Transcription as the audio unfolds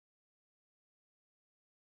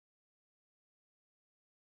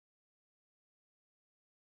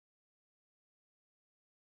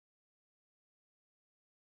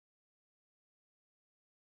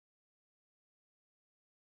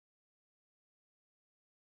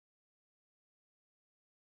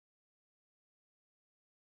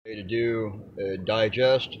To do a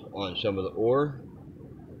digest on some of the ore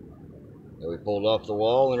that we pulled off the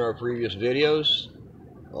wall in our previous videos.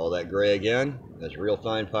 All that gray again, that's real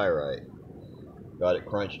fine pyrite. Got it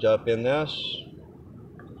crunched up in this.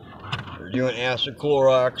 We're doing acid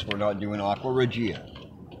Chlorox, we're not doing aqua regia.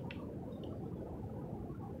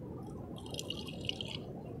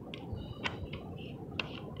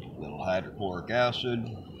 Little hydrochloric acid.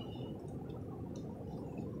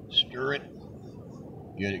 Stir it.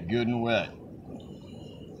 Get it good and wet.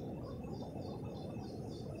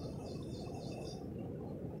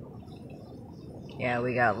 Yeah,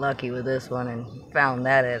 we got lucky with this one and found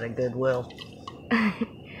that at a Goodwill.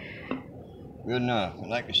 Good enough. I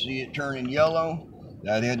like to see it turning yellow.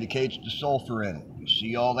 That indicates the sulfur in it. You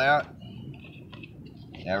see all that?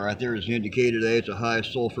 That right there is an indicator that it's a high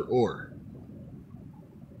sulfur ore.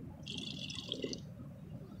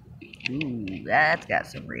 Ooh, that's got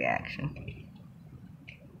some reaction.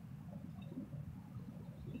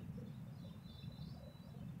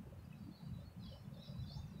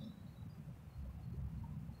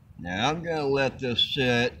 Now I'm going to let this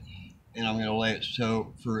sit, and I'm going to let it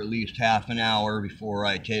soak for at least half an hour before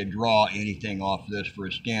I draw anything off of this for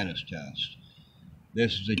a stannous test.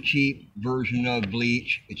 This is a cheap version of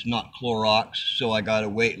bleach. It's not Clorox, so I got to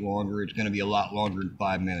wait longer. It's going to be a lot longer than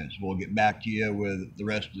 5 minutes. We'll get back to you with the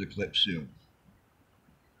rest of the clip soon.